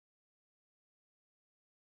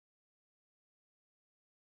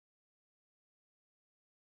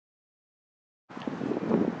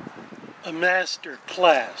a master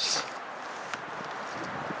class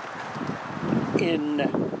in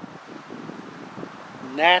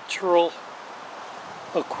natural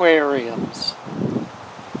aquariums.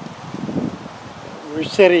 We're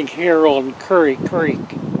sitting here on Curry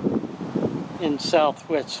Creek in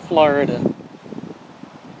southwest Florida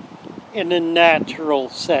in a natural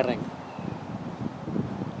setting.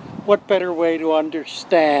 What better way to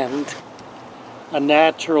understand a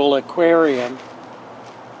natural aquarium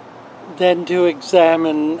than to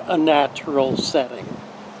examine a natural setting?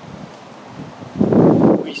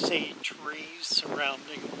 We see trees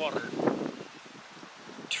surrounding water.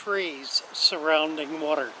 Trees surrounding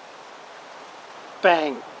water.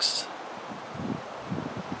 Banks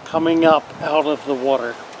coming up out of the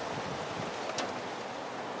water.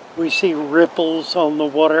 We see ripples on the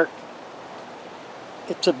water.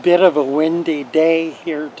 It's a bit of a windy day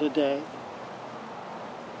here today.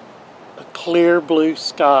 A clear blue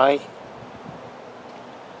sky.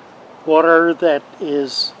 Water that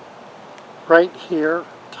is right here,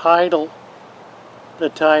 tidal. The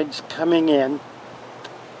tide's coming in.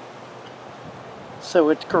 So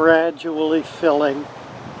it's gradually filling.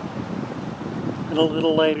 And a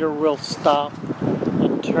little later we'll stop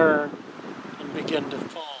and turn and begin to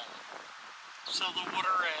fall. So the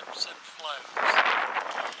water ebbs and flows.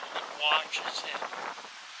 It washes in.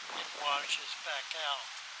 It washes back out.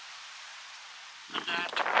 A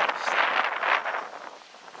natural thing.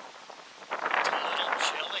 It's a little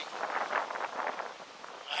chilly.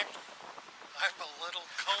 I'm a little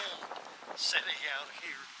cold sitting out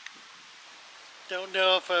here. Don't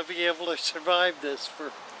know if I'll be able to survive this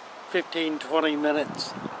for 15-20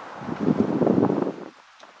 minutes.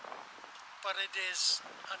 But it is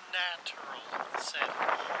a natural setting.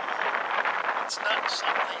 It's not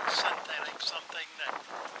something synthetic, something that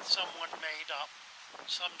someone made up,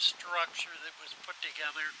 some structure that was put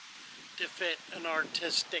together to fit an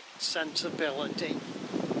artistic sensibility.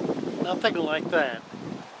 Nothing like that.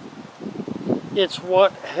 It's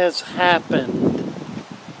what has happened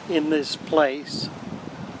in this place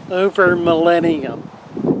over millennium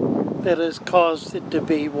that has caused it to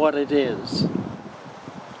be what it is.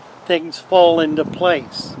 Things fall into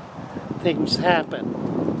place. Things happen.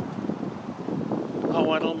 Oh,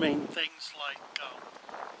 I don't mean things like, I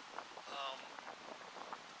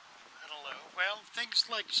don't know, well, things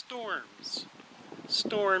like storms.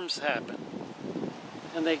 Storms happen,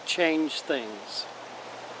 and they change things.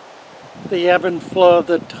 The ebb and flow of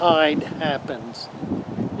the tide happens,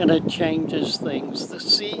 and it changes things. The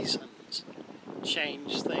seasons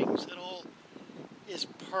change things. It all is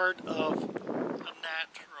part of a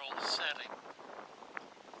natural setting.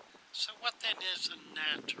 So what then is a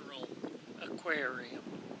natural aquarium?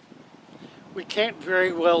 We can't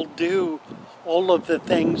very well do all of the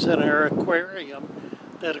things in our aquarium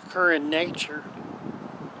that occur in nature.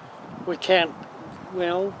 We can't,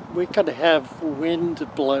 well, we could have wind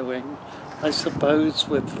blowing, I suppose,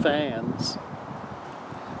 with fans.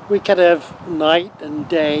 We could have night and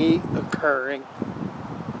day occurring.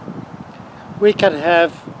 We could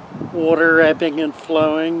have water ebbing and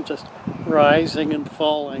flowing, just rising and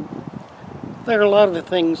falling. There are a lot of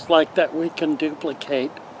things like that we can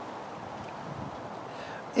duplicate.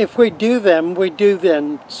 If we do them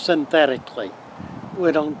synthetically.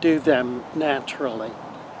 We don't do them naturally.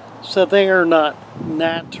 So they are not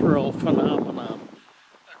natural phenomena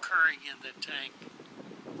occurring in the tank.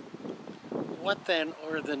 What then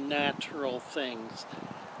are the natural things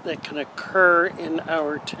that can occur in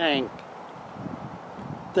our tank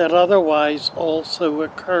that otherwise also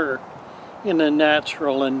occur in a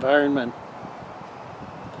natural environment?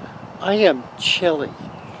 I am chilly.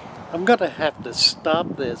 I'm going to have to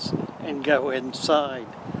stop this and go inside.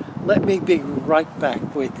 Let me be right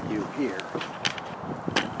back with you here. Well,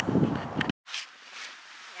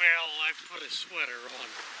 I've put a sweater on.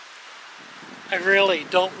 I really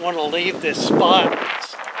don't want to leave this spot.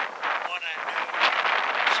 It's what I know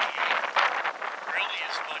really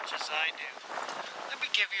as much as I do. Let me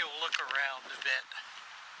give you a look around a bit.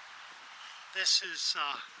 This is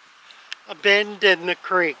a bend in the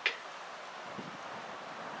creek.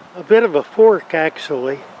 A bit of a fork,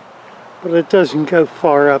 actually, but it doesn't go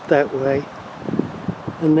far up that way.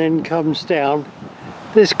 And then comes down.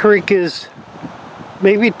 This creek is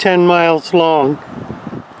maybe 10 miles long.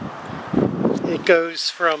 It goes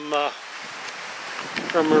from a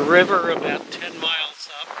river about 10 miles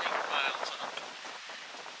up, 8 miles up,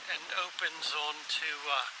 and opens onto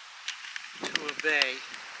to a bay,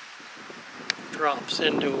 drops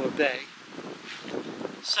into a bay.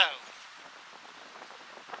 So,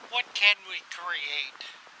 what can we create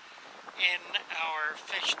in our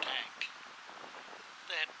fish tank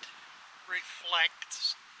that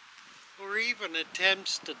reflects or even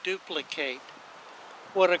attempts to duplicate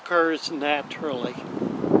what occurs naturally.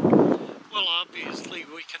 Well, obviously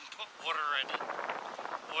we can put water in it.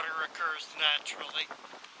 Water occurs naturally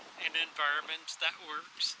in environments that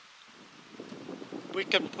works. We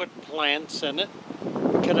can put plants in it.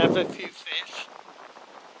 We can have a few fish.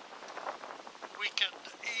 We can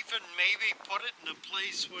even maybe put it in a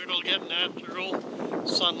place where it'll get natural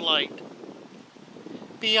sunlight.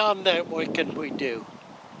 Beyond that, what can we do?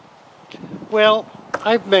 Well,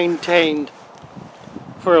 I've maintained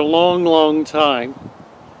for a long, long time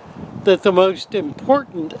that the most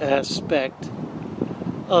important aspect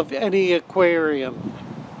of any aquarium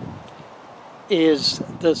is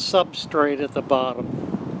the substrate at the bottom.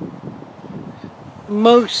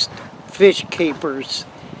 Most fish keepers,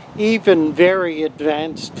 even very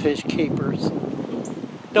advanced fish keepers,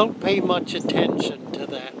 don't pay much attention to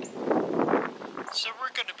that. So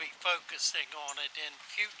we're going to be focusing on it in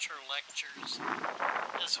future lectures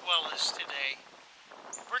as well as today.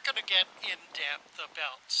 We're going to get in depth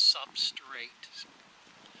about substrate.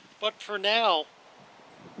 But for now,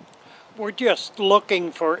 we're just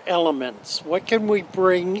looking for elements. What can we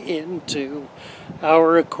bring into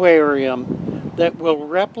our aquarium that will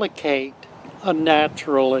replicate a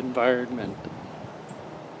natural environment?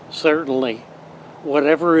 Certainly,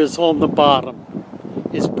 whatever is on the bottom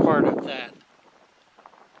is part of that.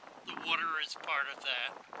 The water is part of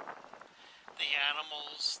that. The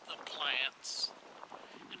animals, the plants.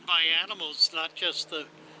 And by animals, not just the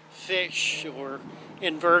fish or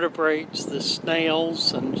invertebrates, the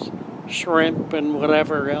snails and shrimp and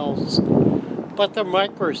whatever else, but the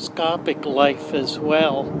microscopic life as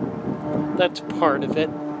well. That's part of it.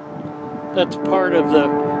 That's part of the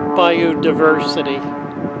biodiversity.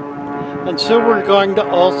 And so we're going to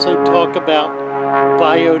also talk about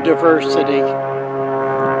biodiversity.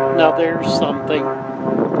 Now there's something,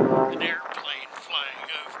 an airplane flying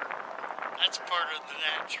over. That's part of the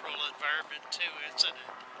natural environment too, isn't it?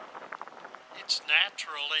 It's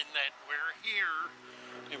natural in that we're here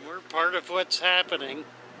and we're part of what's happening.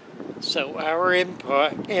 So our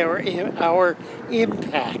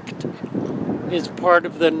impact is part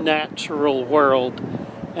of the natural world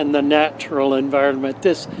and the natural environment.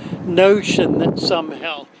 This notion that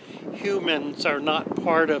somehow humans are not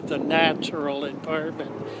part of the natural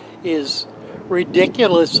environment is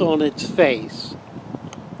ridiculous on its face.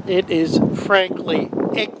 It is frankly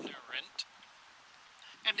ignorant,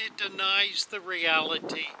 and it denies the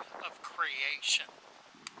reality of creation.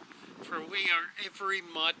 For we are very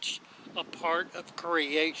much a part of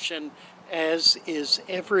creation, as is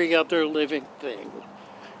every other living thing,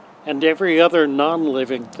 and every other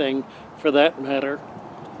non-living thing for that matter.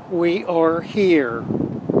 We are here,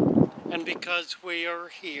 and because we are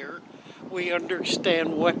here, we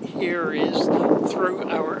understand what here is through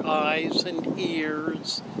our eyes and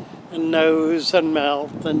ears and nose and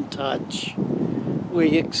mouth and touch.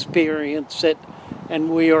 We experience it, and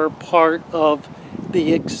we are part of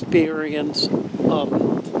the experience of it.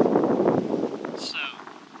 So,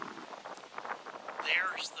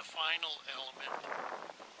 there's the final element.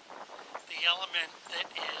 The element that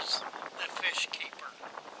is the fish keeper.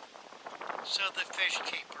 So the fish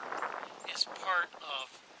keeper is part of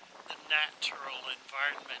the natural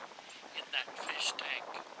environment in that fish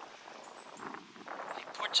tank. He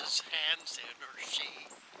puts his hands in, or she,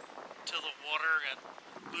 to the water and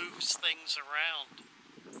moves things around.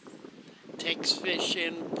 Takes fish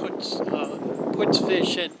in, puts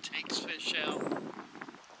fish in, takes fish out.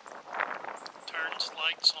 Turns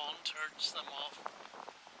lights on, turns them off.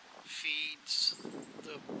 Feeds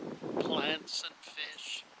the plants and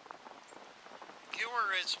fish. You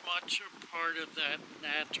are as much a part of that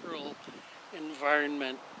natural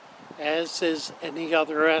environment as is any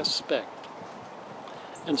other aspect.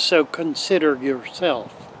 And so consider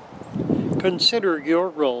yourself. Consider your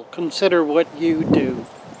role. Consider what you do.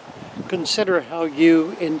 Consider how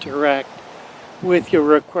you interact with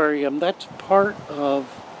your aquarium. That's part of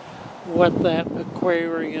what that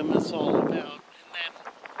aquarium is all about. And then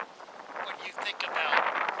when you think about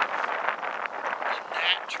the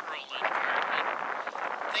natural environment,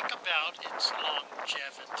 think about its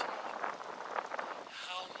longevity.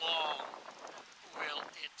 How long will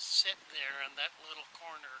it sit there in that little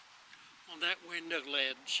corner, on that window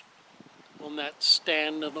ledge, on that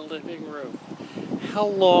stand in the living room? How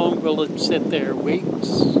long will it sit there?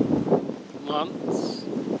 Weeks? Months?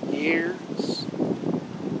 Years?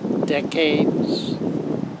 Decades?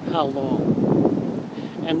 How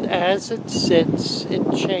long? And as it sits, it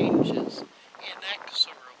changes.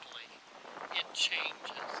 Inexorably, it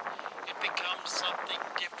changes. It becomes something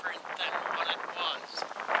different than what it was.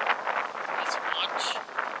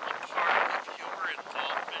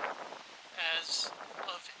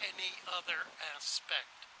 other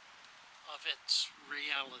aspect of its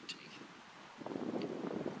reality.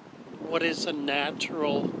 What is a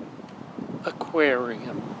natural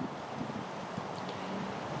aquarium?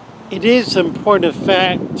 It is, in point of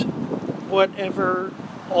fact, whatever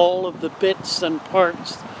all of the bits and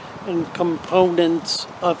parts and components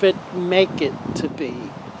of it make it to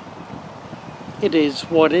be. It is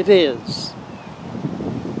what it is.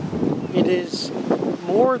 It is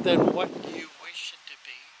more than what you wish it to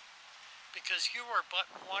be, because you are but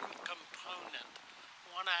one component,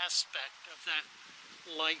 one aspect of that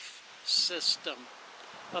life system,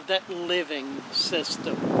 of that living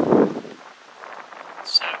system.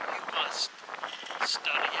 So you must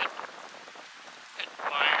study it,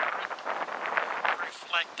 admire it,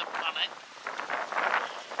 reflect upon it,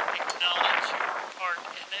 acknowledge your part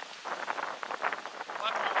in it,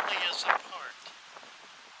 but only as a part.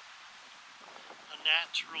 A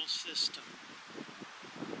natural system.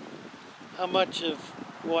 How much of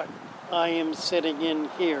what I am sitting in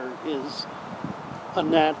here is a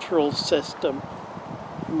natural system?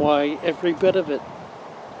 Why, every bit of it.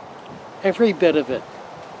 Every bit of it.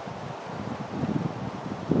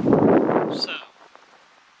 So,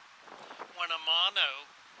 when Amano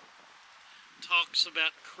talks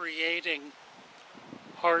about creating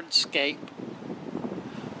hardscape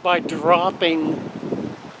by dropping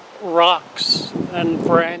rocks and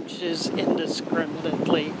branches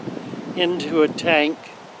indiscriminately into a tank,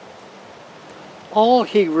 all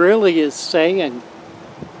he really is saying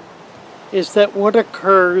is that what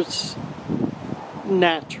occurs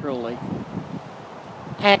naturally,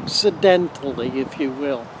 accidentally, if you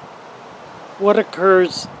will, what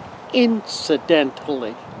occurs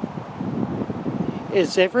incidentally,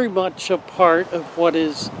 is very much a part of what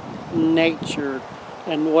is nature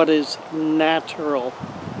and what is natural,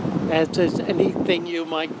 as is anything you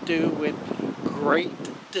might do with great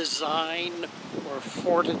design or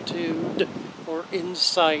fortitude or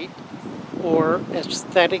insight or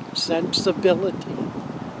aesthetic sensibility.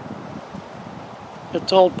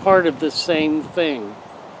 It's all part of the same thing.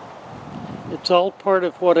 It's all part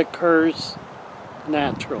of what occurs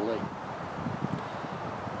naturally.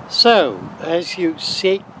 So, as you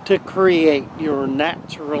seek to create your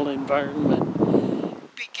natural environment,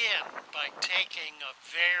 begin by taking a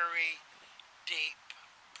very deep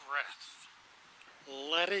breath,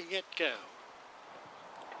 letting it go,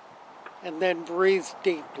 and then breathe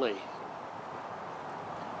deeply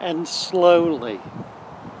and slowly,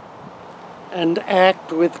 and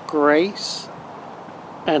act with grace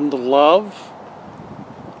and love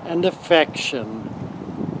and affection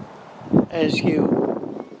as you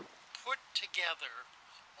put together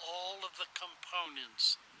all of the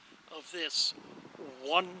components of this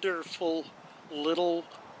wonderful little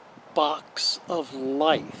box of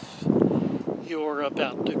life you're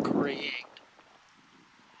about to create.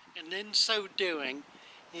 And in so doing,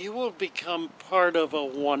 you will become part of a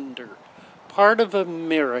wonder, part of a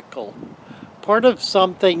miracle, part of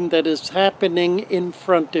something that is happening in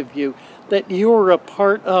front of you, that you're a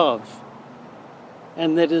part of,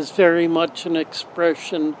 and that is very much an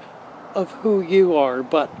expression of who you are,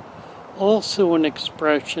 but also an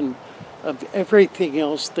expression of everything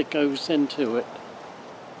else that goes into it.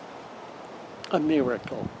 A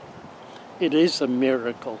miracle. It is a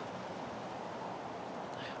miracle.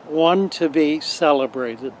 One to be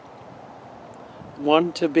celebrated,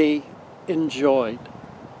 one to be enjoyed,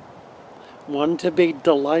 one to be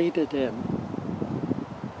delighted in,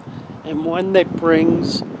 and one that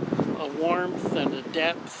brings a warmth and a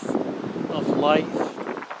depth of life and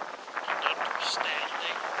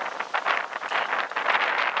understanding and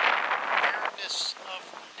awareness of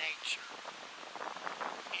nature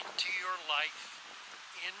into your life,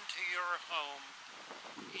 into your home,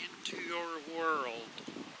 into your world,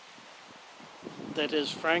 that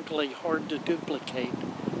is frankly hard to duplicate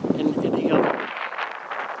in any other way.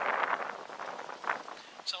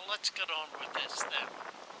 So let's get on with this then.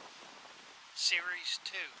 Series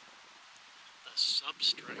 2, the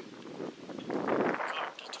substrate. We're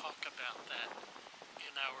going to talk about that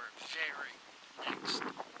in our very next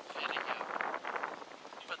video.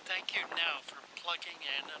 But thank you now for plugging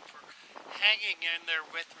in and for hanging in there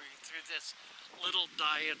with me through this little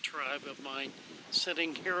diatribe of mine,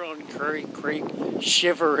 sitting here on Curry Creek,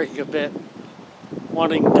 shivering a bit,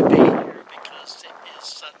 wanting to be here because it is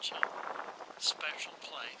such a special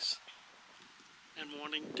place, and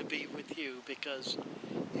wanting to be with you because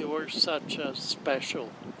you are such a special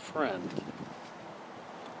friend.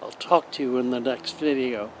 I'll talk to you in the next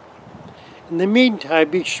video. In the meantime,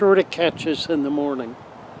 be sure to catch us in the morning.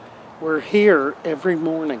 We're here every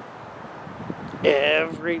morning,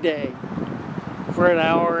 every day, for an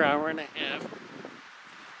hour, hour and a half,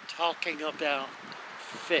 talking about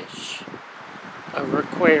fish, or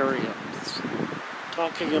aquariums,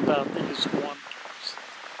 talking about these wonders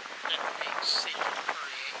that we seek to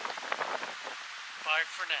create. Bye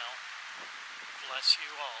for now. Bless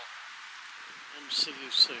you all, and see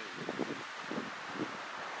you soon.